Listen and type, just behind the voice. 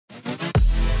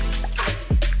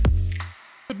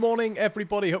morning,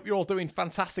 everybody. Hope you're all doing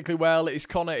fantastically well. It's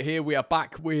Connor here. We are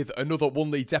back with another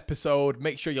One Leeds episode.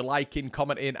 Make sure you're liking,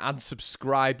 commenting, and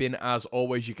subscribing. As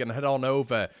always, you can head on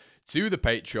over to the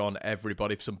Patreon,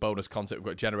 everybody, for some bonus content.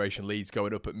 We've got Generation Leeds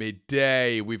going up at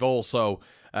midday. We've also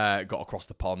got Across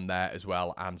the Pond there as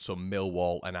well, and some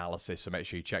Millwall analysis, so make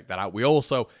sure you check that out. We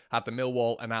also had the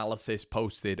Millwall analysis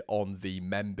posted on the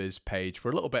members page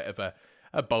for a little bit of a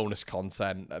bonus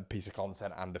content, a piece of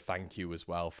content, and a thank you as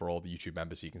well for all the YouTube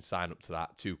members. So you can sign up to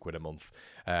that, £2 a month.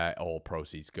 All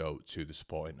proceeds go to the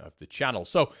supporting of the channel.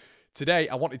 So today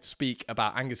I wanted to speak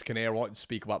about Angus Kinnear, I wanted to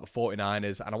speak about the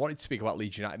 49ers, and I wanted to speak about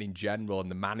Leeds United in general and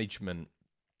the management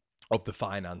of the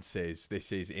finances.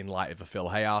 This is in light of a Phil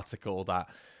Hay article that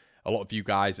a lot of you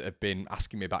guys have been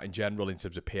asking me about in general, in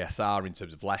terms of PSR, in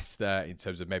terms of Leicester, in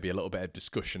terms of maybe a little bit of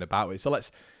discussion about it. So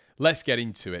let's get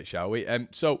into it, shall we?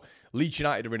 So Leeds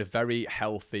United are in a very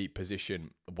healthy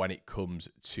position when it comes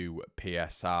to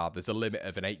PSR. There's a limit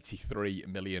of an 83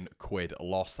 million quid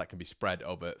loss that can be spread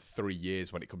over 3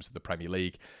 years when it comes to the Premier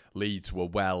League. Leeds were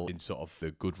well in sort of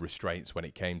the good restraints when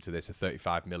it came to this, a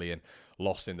 35 million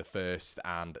loss in the first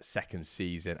and second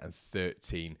season and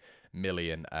 13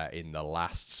 million in the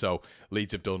last. So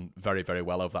Leeds have done very, very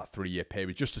well over that 3-year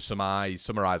period. Just to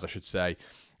summarise, I should say,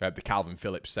 the Calvin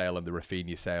Phillips sale and the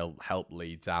Rafinha sale helped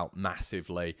Leeds out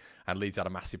massively. And Leeds had a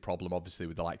massive problem, obviously,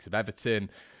 with the likes of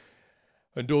Everton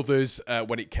and others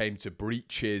when it came to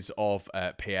breaches of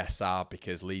PSR,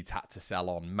 because Leeds had to sell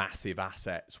on massive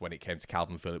assets when it came to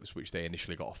Calvin Phillips, which they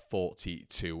initially got a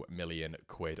 42 million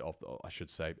quid of, I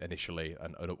should say, initially,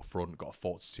 and up front got a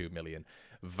 42 million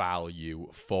value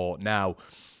for. Now,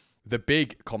 the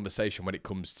big conversation when it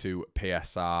comes to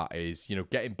PSR is,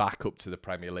 getting back up to the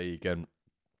Premier League and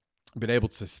been able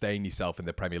to sustain yourself in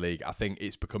the Premier League. I think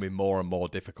it's becoming more and more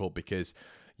difficult because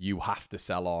you have to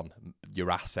sell on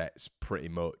your assets pretty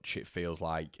much, it feels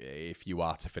like, if you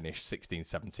are to finish 16th,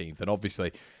 17th. And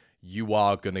obviously, you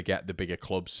are going to get the bigger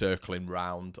clubs circling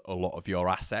round a lot of your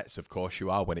assets. Of course you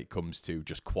are, when it comes to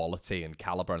just quality and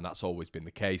calibre, and that's always been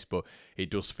the case. But it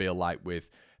does feel like with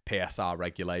PSR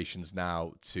regulations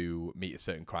now, to meet a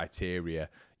certain criteria,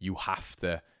 you have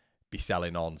to be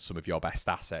selling on some of your best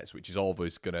assets, which is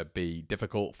always going to be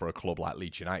difficult for a club like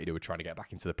Leeds United, who are trying to get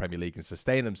back into the Premier League and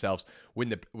sustain themselves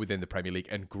within the Premier League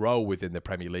and grow within the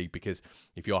Premier League. Because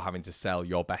if you're having to sell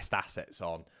your best assets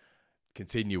on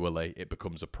continually, it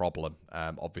becomes a problem,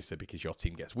 obviously, because your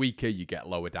team gets weaker, you get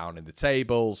lower down in the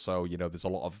table. So, there's a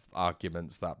lot of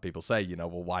arguments that people say, well,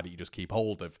 why don't you just keep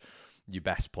hold of your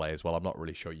best players? Well, I'm not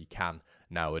really sure you can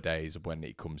nowadays when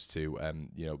it comes to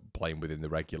playing within the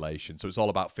regulation. So it's all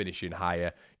about finishing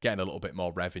higher, getting a little bit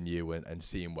more revenue, and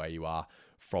seeing where you are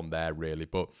from there, really.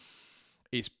 But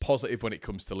it's positive when it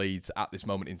comes to Leeds at this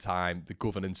moment in time. The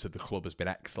governance of the club has been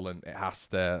excellent. It has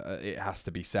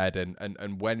to be said.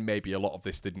 And when maybe a lot of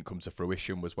this didn't come to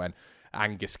fruition was when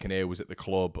Angus Kinnear was at the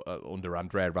club under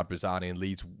Andrea Radrizzani, and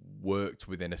Leeds worked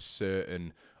within a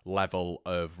certain level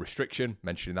of restriction,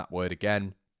 mentioning that word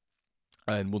again.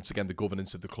 And once again, the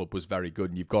governance of the club was very good.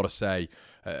 And you've got to say,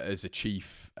 as a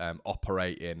chief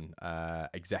operating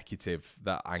executive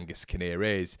that Angus Kinnear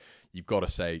is, you've got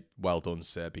to say, well done,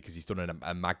 sir, because he's done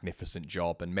a magnificent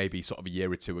job. And maybe sort of a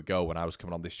year or two ago, when I was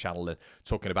coming on this channel and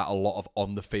talking about a lot of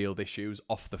on-the-field issues,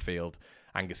 off-the-field,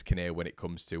 Angus Kinnear, when it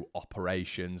comes to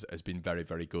operations, has been very,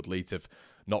 very good. Leeds have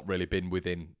not really been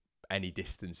within any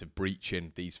distance of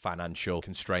breaching these financial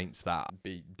constraints that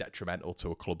be detrimental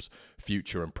to a club's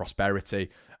future and prosperity.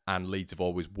 And Leeds have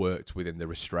always worked within the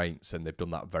restraints, and they've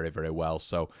done that very, very well.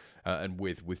 So, and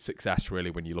with success, really,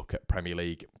 when you look at Premier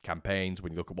League campaigns,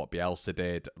 when you look at what Bielsa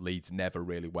did, Leeds never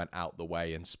really went out the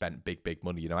way and spent big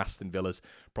money. Aston Villa's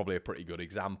probably a pretty good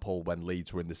example. When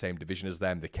Leeds were in the same division as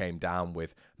them, they came down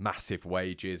with massive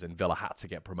wages, and Villa had to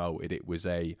get promoted. It was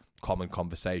a common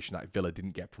conversation that if Villa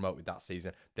didn't get promoted that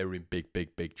season, they were in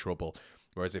big trouble.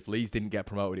 Whereas if Leeds didn't get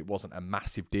promoted, it wasn't a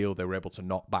massive deal. They were able to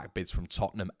knock back bids from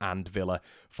Tottenham and Villa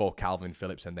for Calvin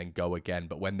Phillips and then go again.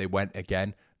 But when they went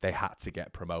again, they had to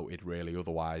get promoted, really.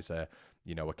 Otherwise, a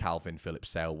Calvin Phillips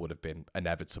sale would have been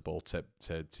inevitable to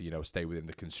stay within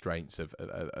the constraints of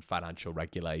financial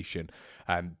regulation.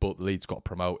 But Leeds got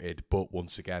promoted. But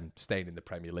once again, staying in the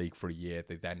Premier League for a year,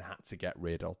 they then had to get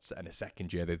rid of, and a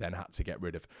second year, they then had to get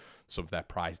rid of some of their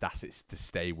prized assets to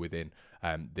stay within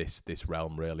this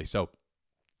realm, really. So,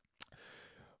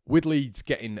 with Leeds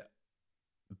getting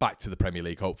back to the Premier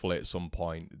League, hopefully at some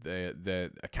point,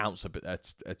 the accounts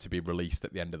are to be released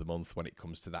at the end of the month when it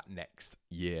comes to that next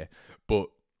year. But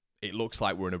it looks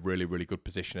like we're in a really, really good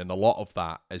position. And a lot of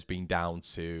that has been down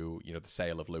to, the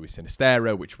sale of Luis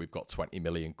Sinisterra, which we've got 20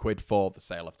 million quid for, the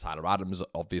sale of Tyler Adams,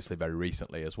 obviously very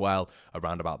recently as well,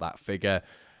 around about that figure,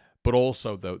 but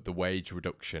also the wage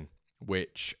reduction,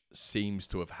 which seems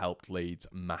to have helped Leeds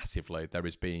massively. There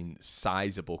has been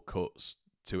sizable cuts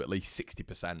to at least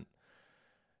 60%,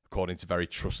 according to very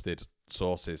trusted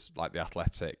sources like The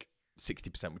Athletic,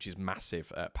 60%, which is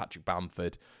massive. Patrick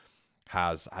Bamford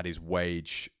has had his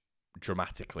wage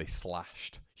dramatically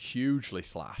slashed, hugely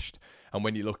slashed. And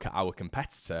when you look at our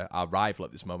competitor, our rival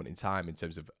at this moment in time in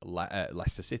terms of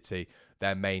Leicester City,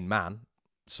 their main man,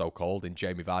 so-called, in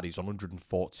Jamie Vardy, is on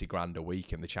 140 grand a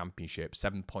week in the Championship,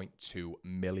 7.2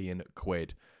 million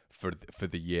quid for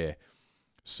the year.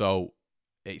 So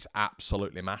it's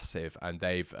absolutely massive, and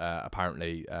they've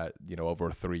apparently, over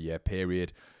a 3-year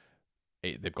period,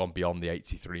 they've gone beyond the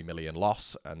 83 million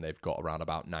loss, and they've got around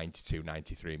about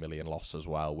 93 million loss as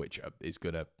well, which is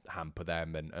going to hamper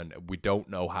them. And we don't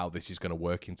know how this is going to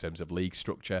work in terms of league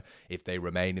structure. If they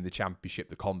remain in the Championship,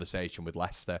 the conversation with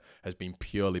Leicester has been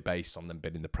purely based on them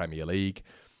being in the Premier League.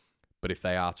 But if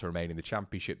they are to remain in the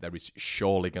Championship, there is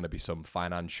surely going to be some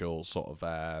financial sort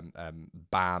of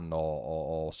ban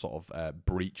or sort of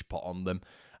breach put on them,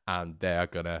 and they are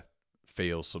going to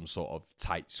feel some sort of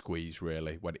tight squeeze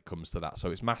really when it comes to that.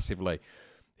 So it's massively,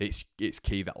 it's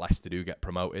key that Leicester do get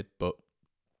promoted. But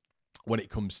when it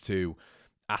comes to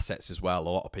assets as well, a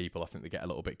lot of people, I think they get a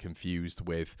little bit confused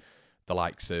with the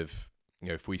likes of,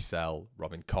 if we sell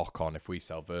Robin Koch on, if we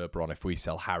sell Verber on, if we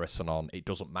sell Harrison on, it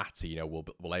doesn't matter. We'll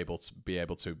be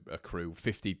able to accrue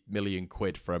 50 million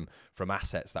quid from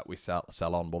assets that we sell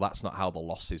on. Well, that's not how the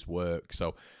losses work.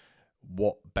 So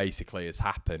what basically has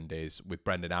happened is with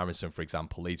Brendan Aronson, for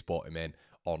example, Leeds bought him in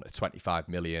on a 25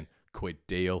 million quid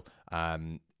deal.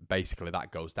 Basically,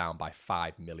 that goes down by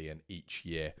 5 million each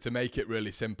year. To make it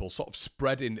really simple, sort of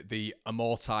spreading the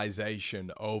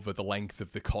amortization over the length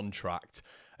of the contract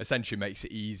essentially makes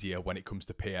it easier when it comes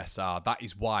to PSR. That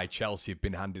is why Chelsea have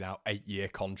been handing out 8-year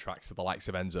contracts to the likes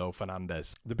of Enzo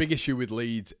Fernandez. The big issue with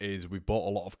Leeds is we've bought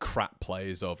a lot of crap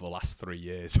players over the last 3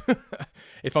 years.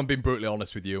 If I'm being brutally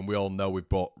honest with you, and we all know we've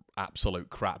bought absolute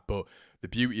crap, but the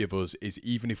beauty of us is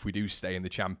even if we do stay in the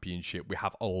Championship, we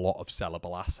have a lot of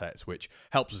sellable assets, which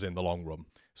helps us in the long run.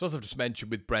 So as I've just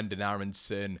mentioned with Brendan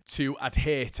Aronson, to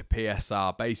adhere to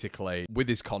PSR, basically, with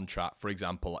his contract, for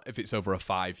example, if it's over a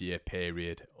 5-year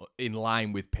period, in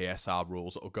line with PSR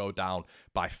rules, it'll go down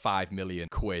by 5 million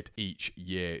quid each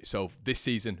year. So this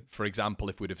season, for example,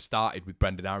 if we'd have started with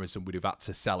Brendan Aronson, we'd have had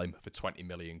to sell him for 20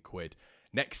 million quid.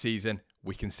 Next season,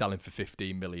 we can sell him for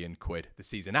 15 million quid. The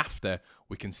season after,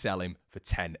 we can sell him for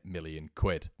 10 million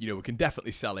quid. We can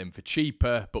definitely sell him for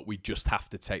cheaper, but we just have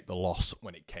to take the loss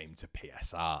when it came to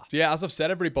PSR. So yeah, as I've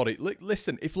said, everybody,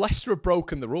 listen, if Leicester have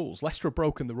broken the rules, Leicester have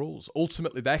broken the rules.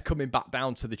 Ultimately, they're coming back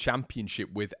down to the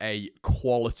Championship with a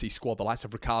quality squad. The likes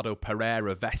of Ricardo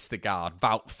Pereira, Vestergaard,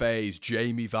 Wout Faes,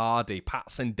 Jamie Vardy,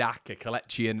 Patson Daka,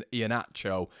 Kelechi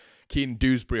Iheanacho, Keane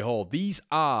Dewsbury Hall. These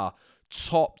are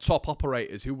top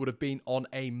operators who would have been on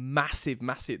a massive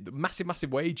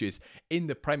wages in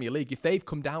the Premier League. If they've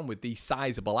come down with these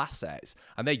sizable assets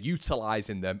and they're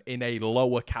utilising them in a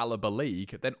lower caliber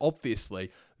league, then obviously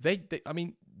they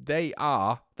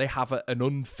have an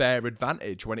unfair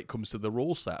advantage when it comes to the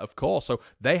rule set, of course. So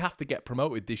they have to get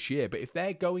promoted this year. But if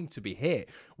they're going to be hit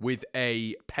with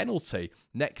a penalty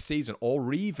next season,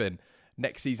 or even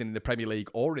next season in the Premier League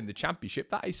or in the Championship,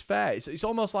 that is fair. It's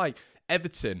almost like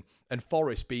Everton and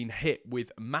Forest being hit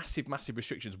with massive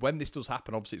restrictions. When this does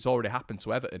happen, obviously it's already happened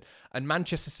to Everton. And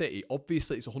Manchester City,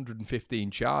 obviously it's 115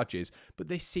 charges, but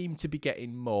they seem to be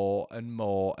getting more and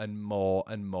more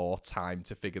time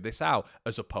to figure this out,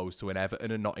 as opposed to an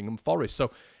Everton and Nottingham Forest.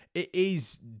 So it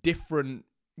is different,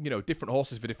 different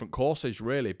horses for different courses,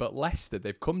 really. But Leicester,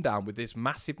 they've come down with this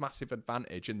massive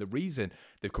advantage. And the reason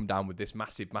they've come down with this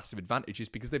massive advantage is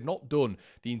because they've not done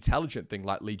the intelligent thing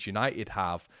like Leeds United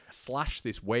have, slash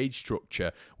this wage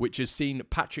structure, which has seen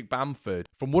Patrick Bamford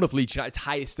from one of Leeds United's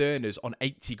highest earners on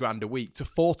 80 grand a week to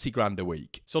 40 grand a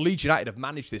week. So Leeds United have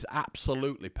managed this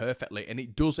absolutely perfectly. And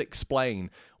it does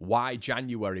explain why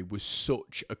January was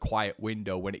such a quiet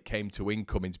window when it came to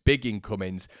incomings, big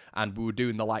incomings. And we were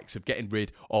doing the likes of getting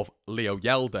rid of Leo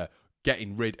Yelder,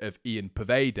 getting rid of Ian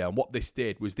Poveda. And what this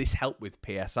did was this helped with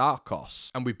PSR costs.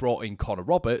 And we brought in Connor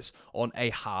Roberts on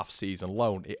a half-season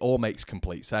loan. It all makes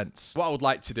complete sense. What I would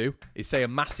like to do is say a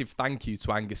massive thank you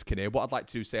to Angus Kinnear. What I'd like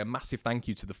to do is say a massive thank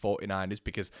you to the 49ers,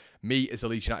 because me, as a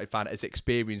Leeds United fan, has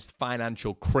experienced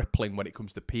financial crippling when it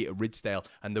comes to Peter Ridsdale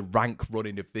and the rank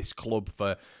running of this club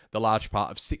for the large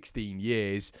part of 16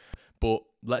 years. But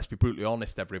let's be brutally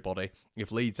honest, everybody.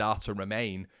 If Leeds are to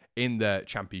remain in the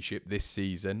Championship this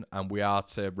season and we are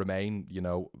to remain, you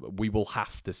know, we will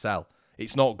have to sell.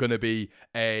 It's not going to be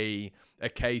a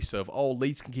case of, oh,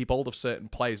 Leeds can keep hold of certain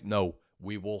players. No,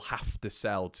 we will have to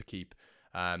sell to keep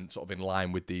sort of in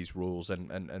line with these rules,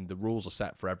 and the rules are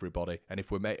set for everybody. And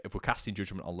if we're casting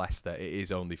judgment on Leicester, it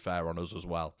is only fair on us as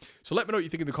well. So let me know what you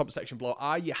think in the comment section below.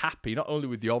 Are you happy not only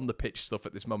with the on the pitch stuff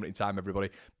at this moment in time, everybody,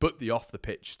 but the off the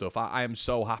pitch stuff? I am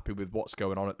so happy with what's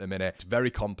going on at the minute. It's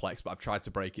very complex, but I've tried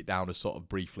to break it down as sort of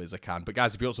briefly as I can. But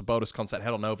guys, if you want some bonus content,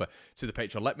 head on over to the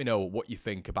Patreon. Let me know what you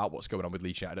think about what's going on with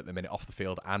Leeds United at the minute, off the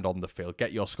field and on the field.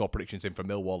 Get your score predictions in for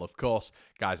Millwall, of course.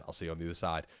 Guys, I'll see you on the other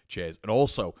side. Cheers. And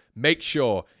also, make sure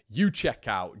you check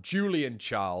out Julian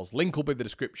Charles. Link will be in the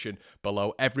description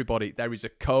below. Everybody, there is a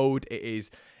code. He's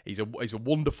a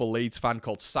wonderful Leeds fan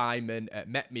called Simon.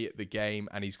 Met me at the game,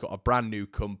 and he's got a brand new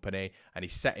company, and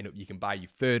he's setting up. You can buy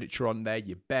your furniture on there,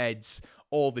 your beds,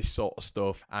 all this sort of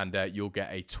stuff, and you'll get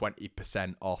a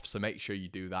 20% off. So make sure you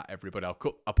do that, everybody. I'll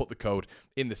put the code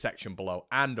in the section below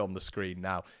and on the screen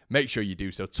now. Make sure you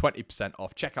do so. 20%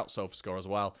 off. Check out SofaScore as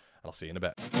well, and I'll see you in a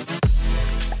bit.